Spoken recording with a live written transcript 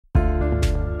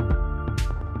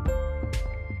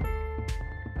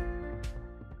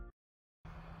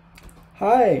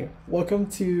Hi, welcome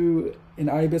to an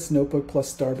Ibis Notebook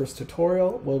plus Starburst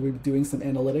tutorial where we'll be doing some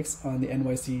analytics on the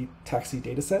NYC taxi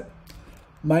dataset.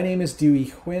 My name is Dewey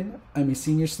Huynh. I'm a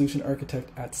Senior Solution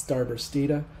Architect at Starburst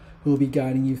Data who will be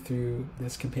guiding you through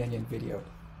this companion video.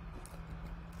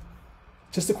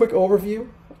 Just a quick overview.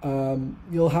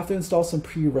 You'll have to install some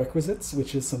prerequisites,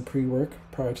 which is some pre-work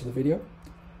prior to the video.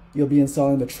 You'll be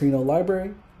installing the Trino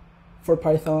library for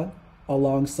Python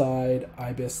alongside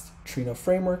Ibis Trino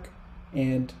framework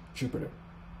and Jupyter.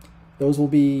 Those will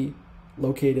be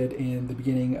located in the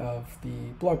beginning of the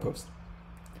blog post.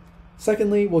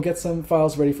 Secondly, we'll get some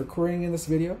files ready for querying in this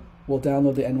video. We'll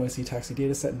download the NYC taxi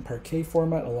dataset in Parquet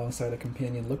format alongside a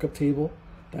companion lookup table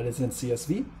that is in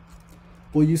CSV.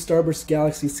 We'll use Starburst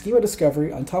Galaxy schema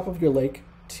discovery on top of your lake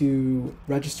to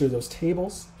register those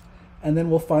tables. And then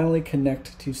we'll finally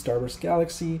connect to Starburst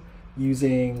Galaxy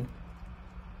using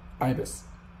Ibis.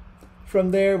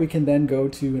 From there, we can then go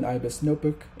to an Ibis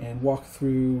notebook and walk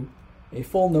through a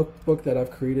full notebook that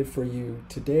I've created for you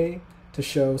today to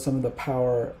show some of the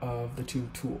power of the two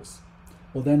tools.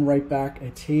 We'll then write back a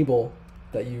table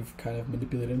that you've kind of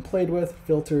manipulated and played with,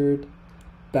 filtered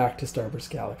back to Starburst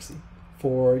Galaxy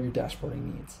for your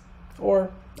dashboarding needs,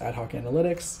 or ad hoc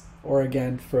analytics, or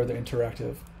again, further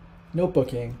interactive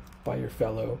notebooking by your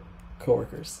fellow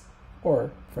coworkers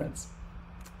or friends.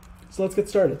 So let's get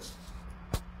started.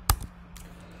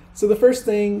 So the first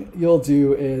thing you'll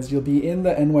do is you'll be in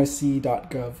the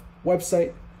nyc.gov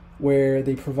website where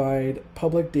they provide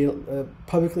publicly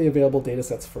available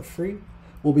datasets for free.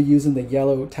 We'll be using the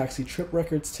yellow taxi trip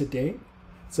records today.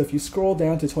 So if you scroll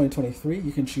down to 2023,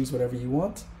 you can choose whatever you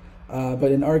want.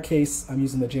 But in our case, I'm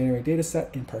using the January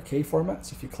dataset in Parquet format.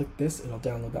 So if you click this, it'll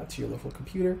download that to your local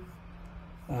computer.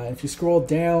 If you scroll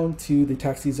down to the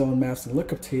taxi zone maps and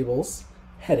lookup tables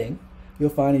heading, you'll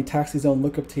find a taxi zone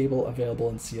lookup table available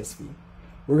in CSV.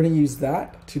 We're going to use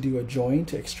that to do a join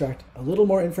to extract a little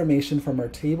more information from our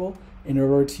table in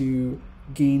order to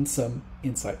gain some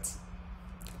insights.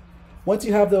 Once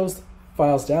you have those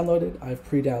files downloaded, I've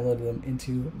pre-downloaded them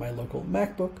into my local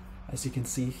MacBook. As you can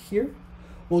see here,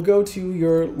 we'll go to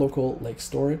your local lake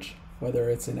storage,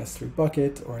 whether it's in S3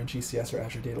 bucket or in GCS or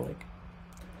Azure Data Lake.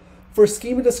 For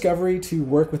schema discovery to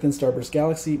work within Starburst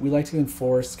Galaxy, we like to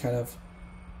enforce kind of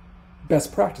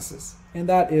best practices, and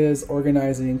that is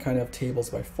organizing kind of tables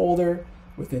by folder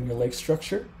within your lake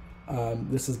structure.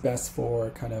 This is best for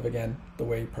kind of, again, the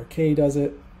way Parquet does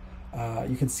it.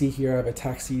 You can see here I have a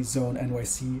taxi zone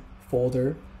NYC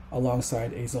folder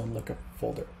alongside a zone lookup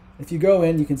folder. If you go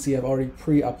in, you can see I've already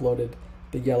pre-uploaded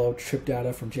the yellow trip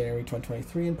data from January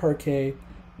 2023 in Parquet.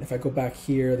 If I go back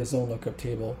here, the zone lookup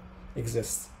table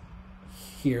exists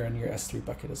here in your S3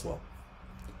 bucket as well.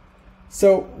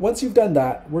 So once you've done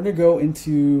that, we're going to go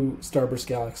into Starburst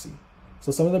Galaxy.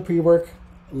 So some of the pre-work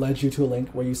led you to a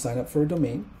link where you sign up for a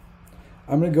domain.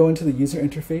 I'm going to go into the user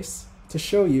interface to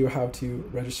show you how to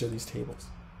register these tables.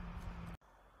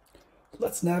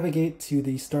 Let's navigate to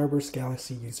the Starburst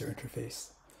Galaxy user interface.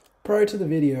 Prior to the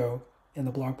video and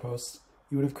the blog post,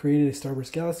 you would have created a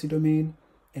Starburst Galaxy domain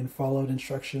and followed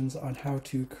instructions on how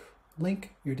to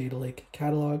link your data lake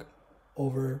catalog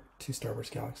over to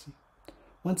Starburst Galaxy.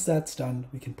 Once that's done,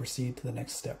 we can proceed to the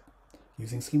next step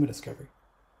using schema discovery.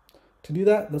 To do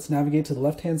that, let's navigate to the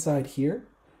left-hand side here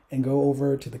and go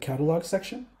over to the catalog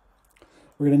section.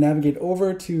 We're going to navigate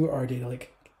over to our data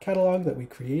lake catalog that we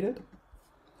created.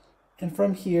 And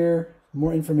from here,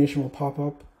 more information will pop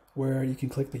up where you can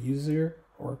click the user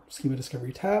or schema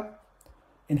discovery tab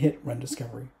and hit run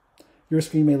discovery. Your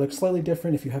screen may look slightly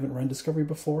different if you haven't run discovery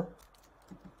before,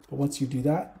 but once you do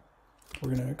that,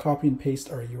 we're going to copy and paste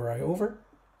our URI over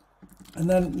and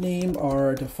then name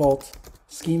our default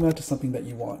schema to something that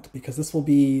you want, because this will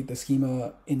be the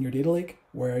schema in your data lake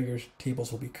where your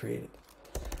tables will be created.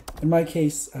 In my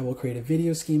case, I will create a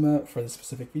video schema for the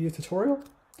specific video tutorial.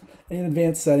 And in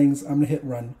advanced settings, I'm going to hit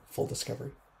run full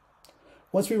discovery.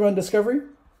 Once we run discovery,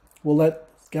 we'll let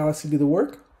Galaxy do the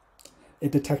work.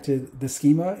 It detected the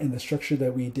schema in the structure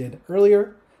that we did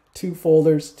earlier. 2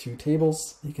 folders, 2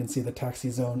 tables. You can see the taxi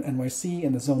zone NYC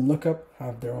and the zone lookup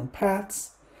have their own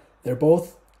paths. They're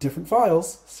both different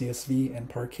files, CSV and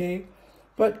Parquet,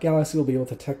 but Galaxy will be able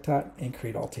to detect that and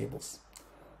create all tables.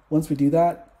 Once we do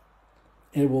that,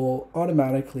 it will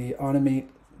automatically automate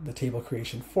the table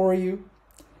creation for you.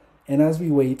 And as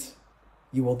we wait,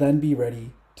 you will then be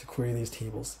ready to query these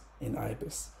tables in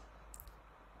Ibis.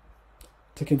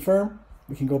 To confirm,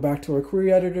 we can go back to our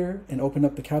query editor and open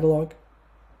up the catalog.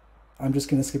 I'm just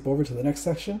going to skip over to the next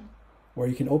section where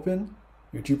you can open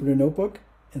your Jupyter notebook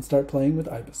and start playing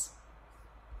with Ibis.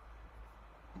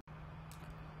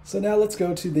 So now let's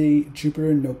go to the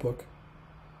Jupyter notebook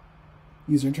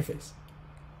user interface.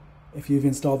 If you've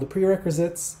installed the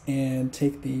prerequisites and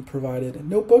take the provided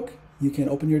notebook, you can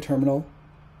open your terminal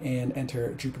and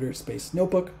enter Jupyter Space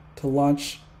Notebook to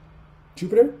launch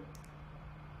Jupyter,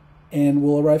 and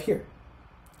we'll arrive here.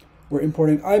 We're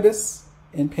importing Ibis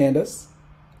and pandas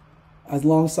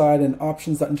alongside an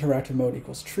options.interactive mode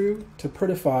equals true to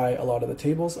prettify a lot of the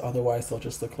tables, otherwise they'll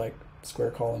just look like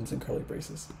square columns and curly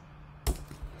braces.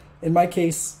 In my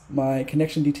case, my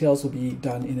connection details will be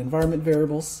done in environment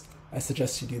variables. I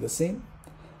suggest you do the same.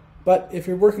 But if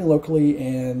you're working locally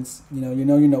and you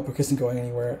know your notebook isn't going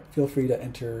anywhere, feel free to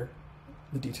enter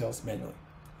the details manually.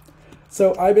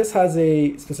 So Ibis has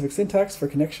a specific syntax for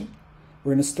connection.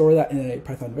 We're going to store that in a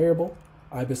Python variable,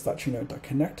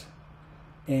 ibis.trino.connect.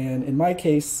 And in my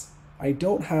case, I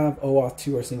don't have OAuth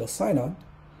 2 or single sign-on,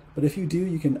 but if you do,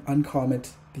 you can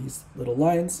uncomment these little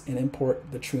lines and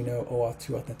import the Trino OAuth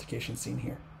 2 authentication scene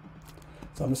here.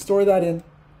 So I'm going to store that in,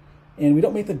 and we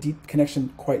don't make the deep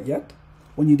connection quite yet.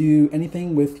 When you do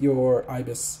anything with your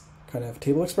Ibis kind of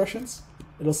table expressions,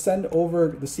 it'll send over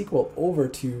the SQL over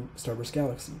to Starburst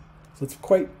Galaxy. So it's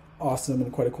quite awesome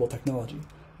and quite a cool technology.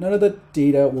 None of the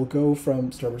data will go from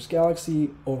Starburst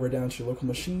Galaxy over down to your local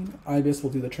machine. Ibis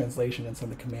will do the translation and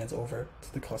send the commands over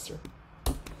to the cluster.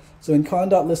 So in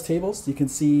con.list tables, you can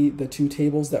see the two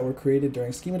tables that were created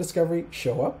during schema discovery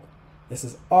show up. This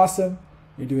is awesome.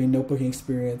 You're doing notebooking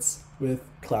experience with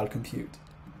cloud compute.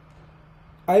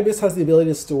 Ibis has the ability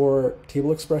to store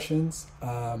table expressions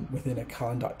within a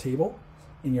con.table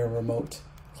in your remote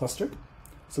cluster.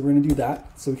 So we're going to do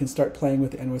that so we can start playing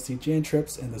with the NYC Jan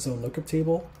trips and the zone lookup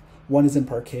table. One is in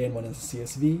Parquet and one is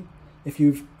CSV. If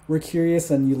you were curious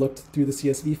and you looked through the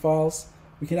CSV files,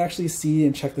 we can actually see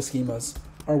and check the schemas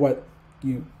are what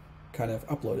you kind of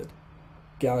uploaded.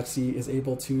 Galaxy is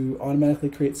able to automatically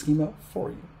create schema for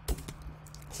you.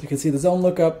 So you can see the zone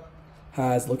lookup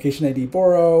has location ID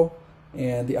borrow,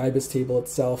 and the Ibis table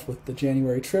itself with the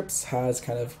January trips has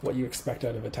kind of what you expect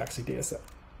out of a taxi dataset.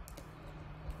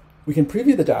 We can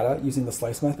preview the data using the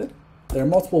slice method. There are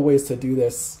multiple ways to do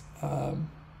this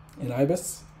in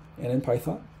Ibis and in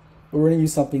Python, but we're going to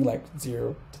use something like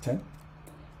 0 to 10.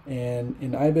 And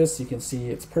in Ibis, you can see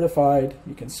it's prettified.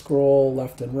 You can scroll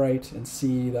left and right and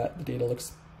see that the data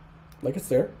looks like it's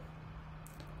there.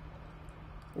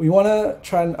 We want to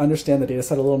try and understand the data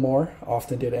set a little more.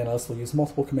 Often data analysts will use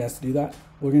multiple commands to do that.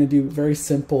 We're going to do very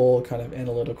simple kind of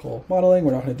analytical modeling.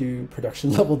 We're not going to do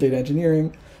production level data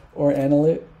engineering or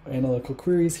analytical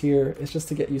queries here. It's just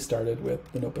to get you started with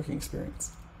the notebooking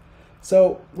experience.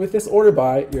 So with this order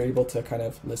by, you're able to kind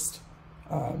of list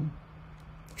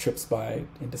trips by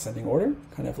in descending order,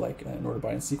 kind of like an order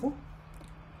by in SQL.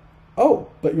 Oh,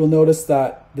 but you'll notice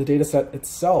that the data set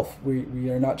itself, we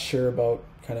are not sure about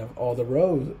kind of all the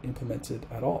rows implemented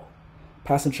at all.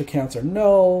 Passenger counts are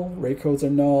null, rate codes are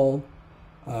null,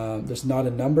 there's not a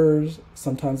numbers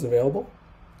sometimes available.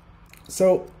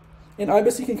 So in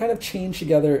Ibis, you can kind of change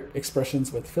together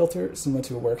expressions with filter, similar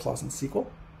to a where clause in SQL.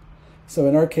 So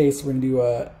in our case, we're going to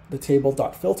do the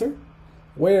table.filter,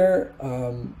 where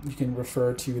you can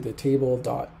refer to the table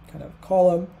dot kind of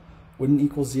column wouldn't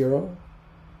equal 0,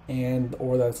 and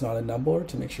or that it's not a number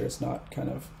to make sure it's not kind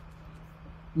of,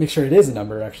 make sure it is a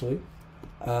number actually.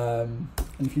 And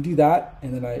if you do that,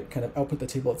 and then I kind of output the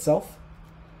table itself,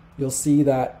 you'll see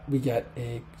that we get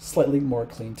a slightly more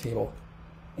clean table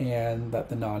and that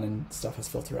the non and stuff has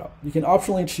filtered out. You can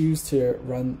optionally choose to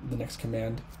run the next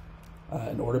command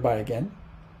in order by again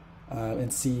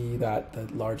and see that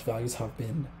the large values have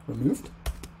been removed.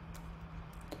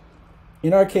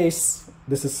 In our case,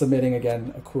 this is submitting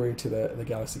again a query to the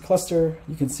Galaxy cluster.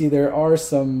 You can see there are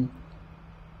some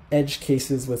edge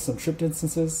cases with some tripped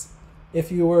instances.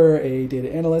 If you were a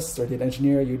data analyst or data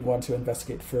engineer, you'd want to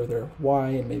investigate further why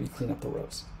and maybe clean up the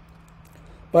rows.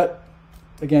 But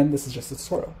again, this is just a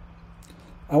tutorial.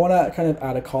 I want to kind of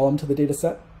add a column to the data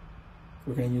set.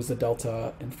 We're going to use the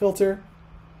delta and filter.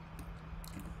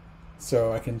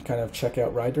 So I can kind of check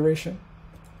out ride duration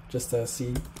just to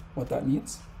see what that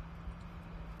means.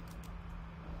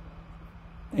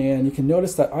 And you can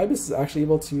notice that Ibis is actually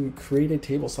able to create a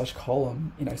table /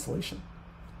 column in isolation.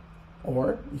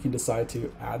 Or you can decide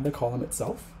to add the column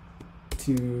itself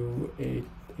to a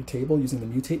table using the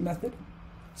mutate method.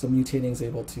 So mutating is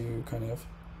able to kind of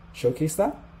showcase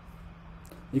that.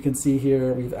 You can see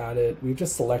here we've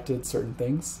just selected certain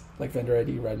things like vendor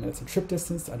ID, ride minutes, and trip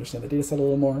distance to understand the data set a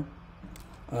little more.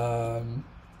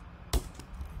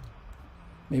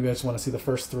 Maybe I just want to see the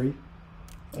first 3.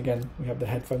 Again, we have the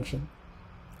head function.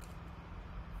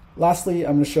 Lastly,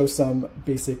 I'm going to show some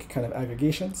basic kind of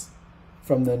aggregations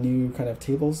from the new kind of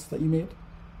tables that you made.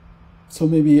 So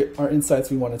maybe our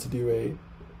insights, we wanted to do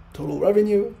total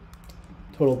revenue,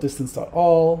 total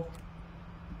distance.all,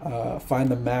 find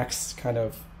the max kind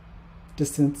of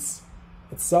distance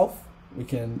itself. We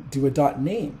can do a dot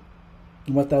name.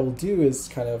 And what that will do is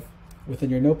kind of within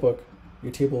your notebook,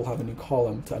 your table will have a new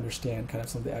column to understand kind of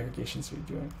some of the aggregations you're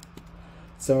doing.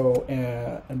 So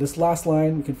in this last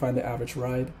line, we can find the average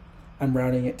ride. I'm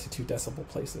rounding it to 2 decimal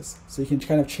places. So you can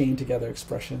kind of chain together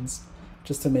expressions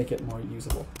just to make it more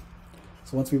usable.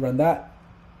 So once we run that,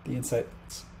 the insight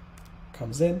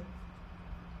comes in.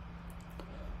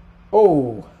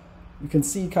 Oh, you can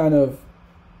see kind of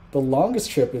the longest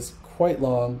trip is quite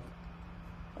long.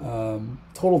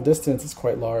 Total distance is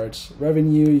quite large.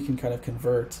 Revenue, you can kind of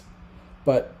convert.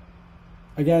 But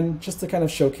again, just to kind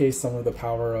of showcase some of the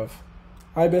power of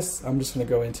Ibis, I'm just going to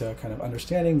go into kind of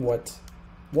understanding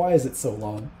why is it so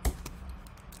long.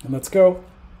 And let's go.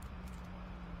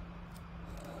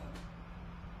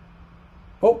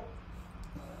 Oh,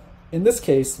 in this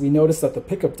case, we notice that the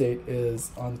pickup date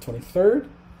is on the 23rd,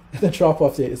 and the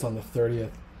drop-off date is on the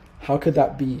 30th. How could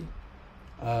that be?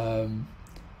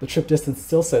 The trip distance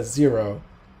still says 0,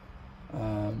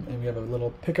 and we have a little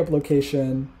pickup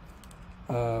location.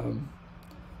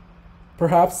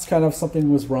 Perhaps kind of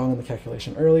something was wrong in the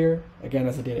calculation earlier. Again,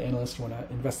 as a data analyst, you want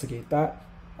to investigate that.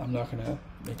 I'm not going to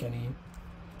make any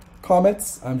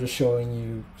comments. I'm just showing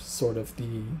you sort of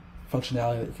the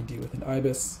functionality that you can do within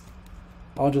Ibis.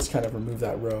 I'll just kind of remove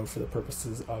that row for the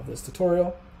purposes of this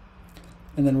tutorial.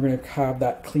 And then we're going to have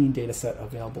that clean data set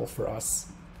available for us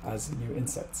as new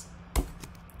insights.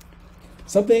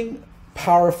 Something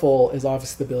powerful is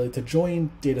obviously the ability to join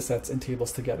data sets and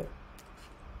tables together.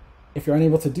 If you're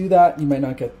unable to do that, you might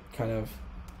not get kind of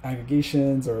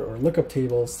aggregations or lookup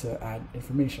tables to add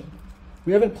information.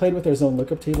 We haven't played with our zone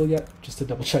lookup table yet, just to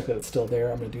double check that it's still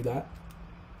there. I'm going to do that.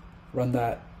 Run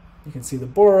that. You can see the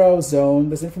borrow, zone.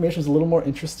 This information is a little more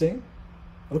interesting.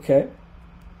 Okay.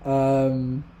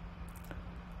 I'm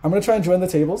going to try and join the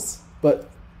tables, but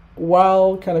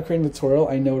while kind of creating the tutorial,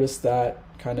 I noticed that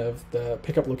kind of the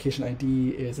pickup location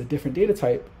ID is a different data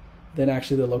type than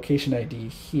actually the location ID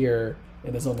here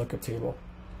in the zone lookup table.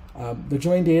 The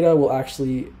join data will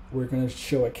actually, we're going to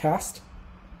show a cast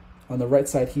on the right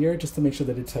side here just to make sure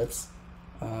that the types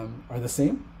are the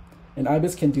same. And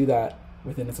Ibis can do that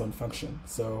within its own function.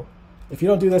 So if you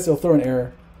don't do this, it'll throw an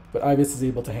error, but Ibis is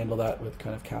able to handle that with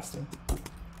kind of casting.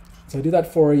 So I do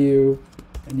that for you,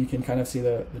 and you can kind of see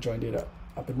the join data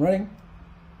up and running.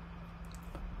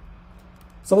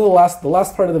 Some of the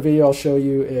last part of the video I'll show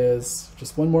you is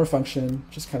just one more function,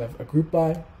 just kind of a group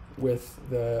by with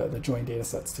the join data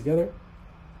sets together.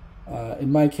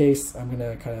 In my case, I'm going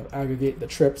to kind of aggregate the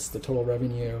trips, the total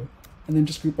revenue, and then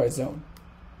just group by zone.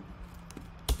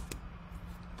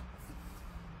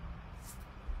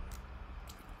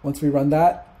 Once we run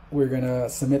that, we're going to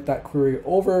submit that query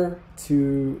over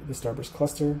to the Starburst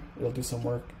cluster. It'll do some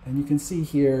work. And you can see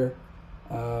here,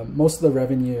 most of the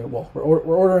revenue, well, we're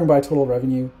ordering by total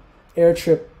revenue.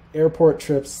 Airport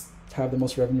trips have the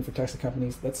most revenue for taxi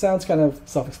companies. That sounds kind of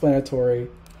self-explanatory.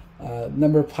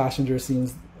 Number of passengers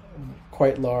seems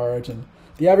quite large, and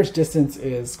the average distance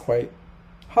is quite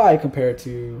high compared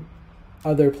to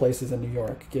other places in New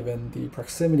York, given the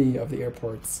proximity of the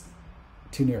airports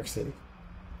to New York City.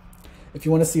 If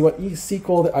you want to see what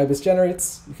SQL that Ibis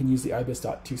generates, you can use the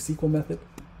ibis.toSQL method.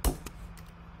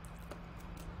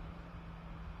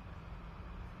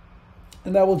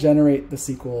 And that will generate the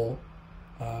SQL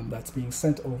that's being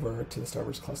sent over to the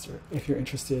Starburst cluster if you're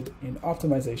interested in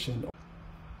optimization.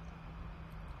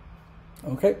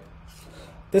 Okay.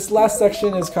 This last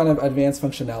section is kind of advanced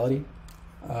functionality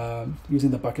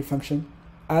using the bucket function.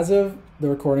 As of the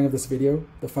recording of this video,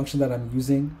 the function that I'm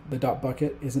using, the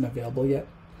 .bucket, isn't available yet.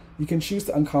 You can choose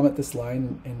to uncomment this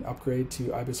line and upgrade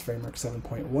to Ibis Framework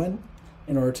 7.1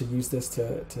 in order to use this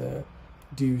to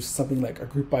do something like a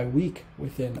group by week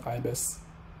within Ibis,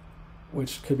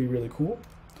 which could be really cool.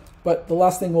 But the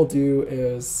last thing we'll do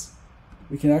is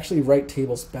we can actually write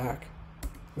tables back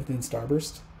within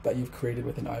Starburst that you've created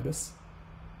within Ibis.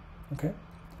 Okay,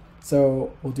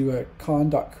 so we'll do a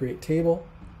con.createTable,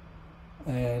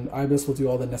 and Ibis will do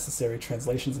all the necessary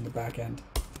translations in the backend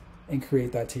and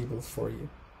create that table for you.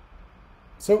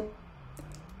 So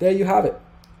there you have it,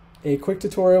 a quick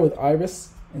tutorial with Ibis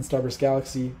and Starburst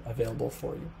Galaxy available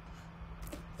for you.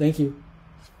 Thank you.